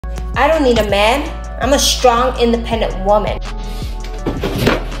I don't need a man. I'm a strong, independent woman.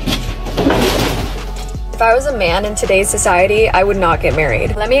 If I was a man in today's society, I would not get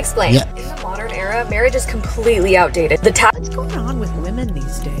married. Let me explain. Yeah. In the modern era, marriage is completely outdated. What's going on with women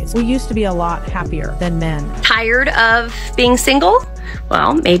these days? We used to be a lot happier than men. Tired of being single?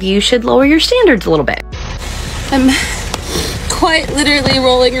 Well, maybe you should lower your standards a little bit. I'm quite literally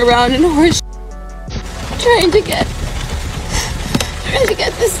rolling around in horse trying to get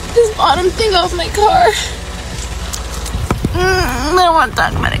this bottom thing off my car. I don't want to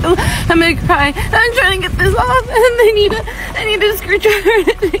talk about it. I'm gonna cry. I'm trying to get this off, and I need a screwdriver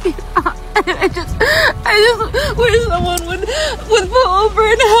to take it off. And I just wish someone would pull over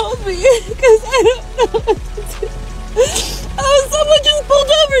and help me, because I don't know what to do. Oh, someone just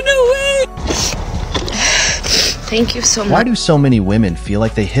pulled over. No way. Thank you so much. Why do so many women feel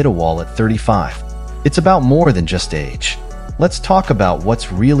like they hit a wall at 35? It's about more than just age. Let's talk about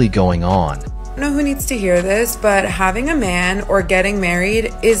what's really going on. I don't know who needs to hear this, but having a man or getting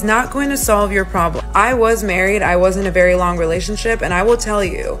married is not going to solve your problem. I was married, I was in a very long relationship, and I will tell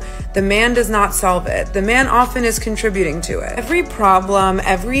you, the man does not solve it. The man often is contributing to it. Every problem,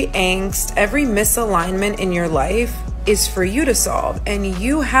 every angst, every misalignment in your life is for you to solve, and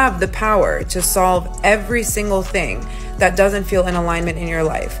you have the power to solve every single thing that doesn't feel in alignment in your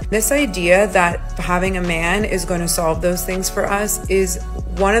life. This idea that having a man is going to solve those things for us is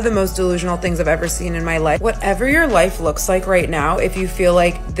one of the most delusional things I've ever seen in my life. Whatever your life looks like right now, if you feel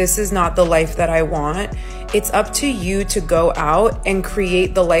like this is not the life that I want, it's up to you to go out and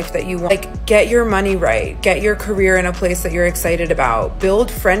create the life that you want. Like, get your money right, get your career in a place that you're excited about,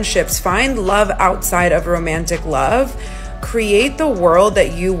 build friendships, find love outside of romantic love. Create the world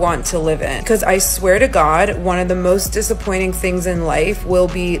that you want to live in. Because I swear to God, one of the most disappointing things in life will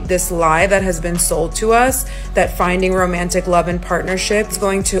be this lie that has been sold to us that finding romantic love and partnership is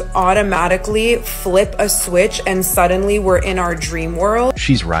going to automatically flip a switch and suddenly we're in our dream world.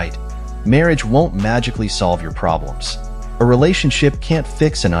 She's right. Marriage won't magically solve your problems. A relationship can't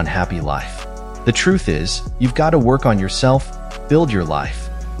fix an unhappy life. The truth is, you've got to work on yourself, build your life,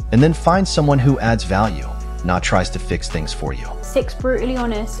 and then find someone who adds value, not tries to fix things for you. 6 brutally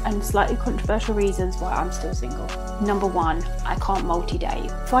honest and slightly controversial reasons why I'm still single. Number 1, I can't multi-date.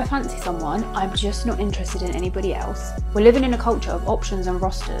 If I fancy someone, I'm just not interested in anybody else. We're living in a culture of options and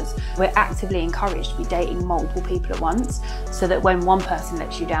rosters. We're actively encouraged to be dating multiple people at once, so that when one person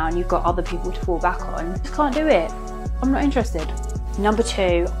lets you down, you've got other people to fall back on. Just can't do it. I'm not interested. Number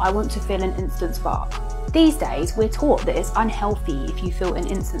 2, I want to feel an instant spark. These days, we're taught that it's unhealthy if you feel an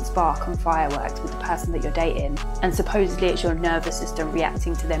instant spark and fireworks with the person that you're dating, and supposedly it's your nervous system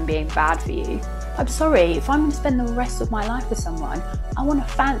reacting to them being bad for you. I'm sorry, if I'm going to spend the rest of my life with someone, I want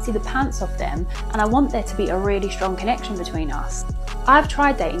to fancy the pants off them, and I want there to be a really strong connection between us. I've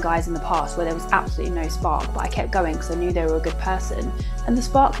tried dating guys in the past where there was absolutely no spark, but I kept going because I knew they were a good person, and the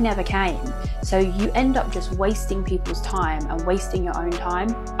spark never came. So you end up just wasting people's time and wasting your own time.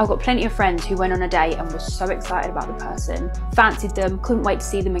 I've got plenty of friends who went on a date and was so excited about the person, fancied them, couldn't wait to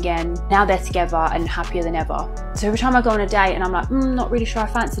see them again. Now they're together and happier than ever. So every time I go on a date and I'm like, not really sure I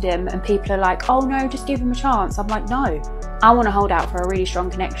fancied him, and people are like, oh no, just give him a chance. I'm like, no, I want to hold out for a really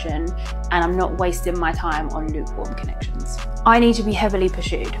strong connection, and I'm not wasting my time on lukewarm connections. I need to be heavily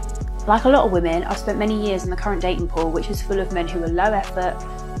pursued. Like a lot of women, I've spent many years in the current dating pool, which is full of men who are low effort,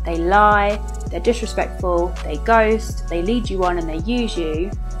 they lie, they're disrespectful, they ghost, they lead you on and they use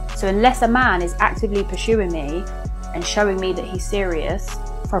you. So unless a man is actively pursuing me and showing me that he's serious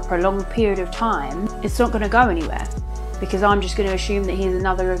for a prolonged period of time, it's not going to go anywhere, because I'm just going to assume that he's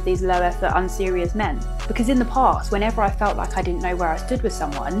another of these low effort, unserious men. Because in the past, whenever I felt like I didn't know where I stood with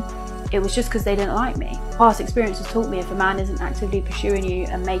someone, it was just because they didn't like me. Past experiences taught me if a man isn't actively pursuing you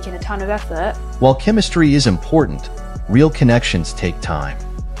and making a ton of effort. While chemistry is important, real connections take time.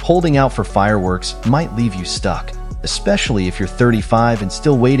 Holding out for fireworks might leave you stuck, especially if you're 35 and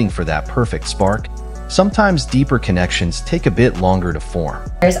still waiting for that perfect spark. Sometimes deeper connections take a bit longer to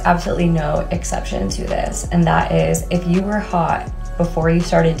form. There's absolutely no exception to this, and that is if you were hot before you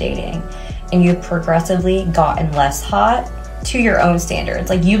started dating and you've progressively gotten less hot to your own standards.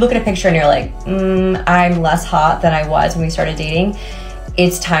 Like, you look at a picture and you're like, I'm less hot than I was when we started dating.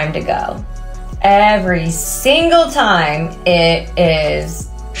 It's time to go. Every single time it is.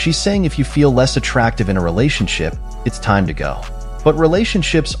 She's saying if you feel less attractive in a relationship, it's time to go. But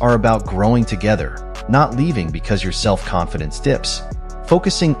relationships are about growing together, not leaving because your self-confidence dips.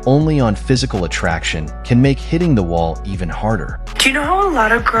 Focusing only on physical attraction can make hitting the wall even harder. Do you know how a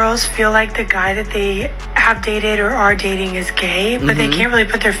lot of girls feel like the guy that they have dated or are dating is gay, but they can't really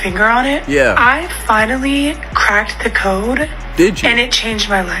put their finger on it? Yeah. I finally cracked the code Did you? And it changed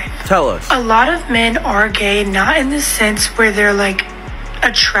my life. Tell us. A lot of men are gay, not in the sense where they're like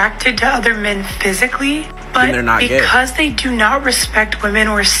attracted to other men physically, but they're not because they do not respect women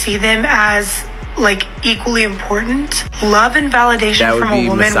or see them as like equally important, love and validation from a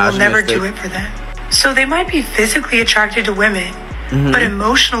woman will never do it for them. So they might be physically attracted to women, but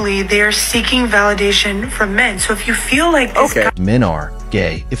emotionally they are seeking validation from men. So if you feel like this Men are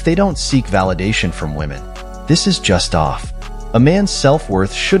gay if they don't seek validation from women. This is just off. A man's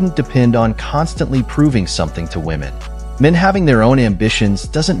self-worth shouldn't depend on constantly proving something to women. Men having their own ambitions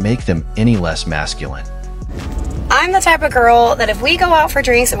doesn't make them any less masculine. I'm the type of girl that if we go out for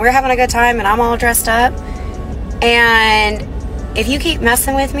drinks and we're having a good time and I'm all dressed up, and if you keep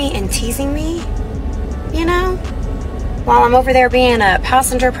messing with me and teasing me, you know, while I'm over there being a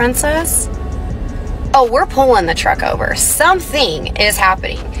passenger princess, oh, we're pulling the truck over. Something is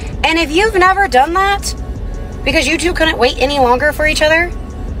happening. And if you've never done that because you two couldn't wait any longer for each other,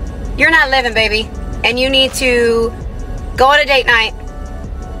 you're not living, baby. And you need to go on a date night,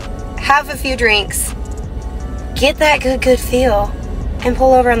 have a few drinks, get that good feel, and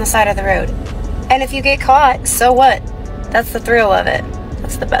pull over on the side of the road. And if you get caught, so what? That's the thrill of it.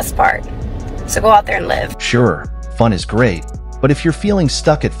 That's the best part. So go out there and live. Sure, fun is great, but if you're feeling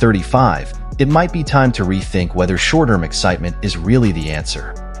stuck at 35, it might be time to rethink whether short-term excitement is really the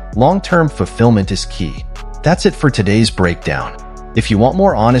answer. Long-term fulfillment is key. That's it for today's breakdown. If you want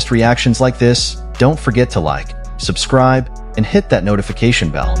more honest reactions like this, don't forget to like, subscribe, and hit that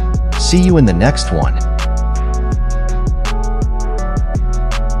notification bell. See you in the next one.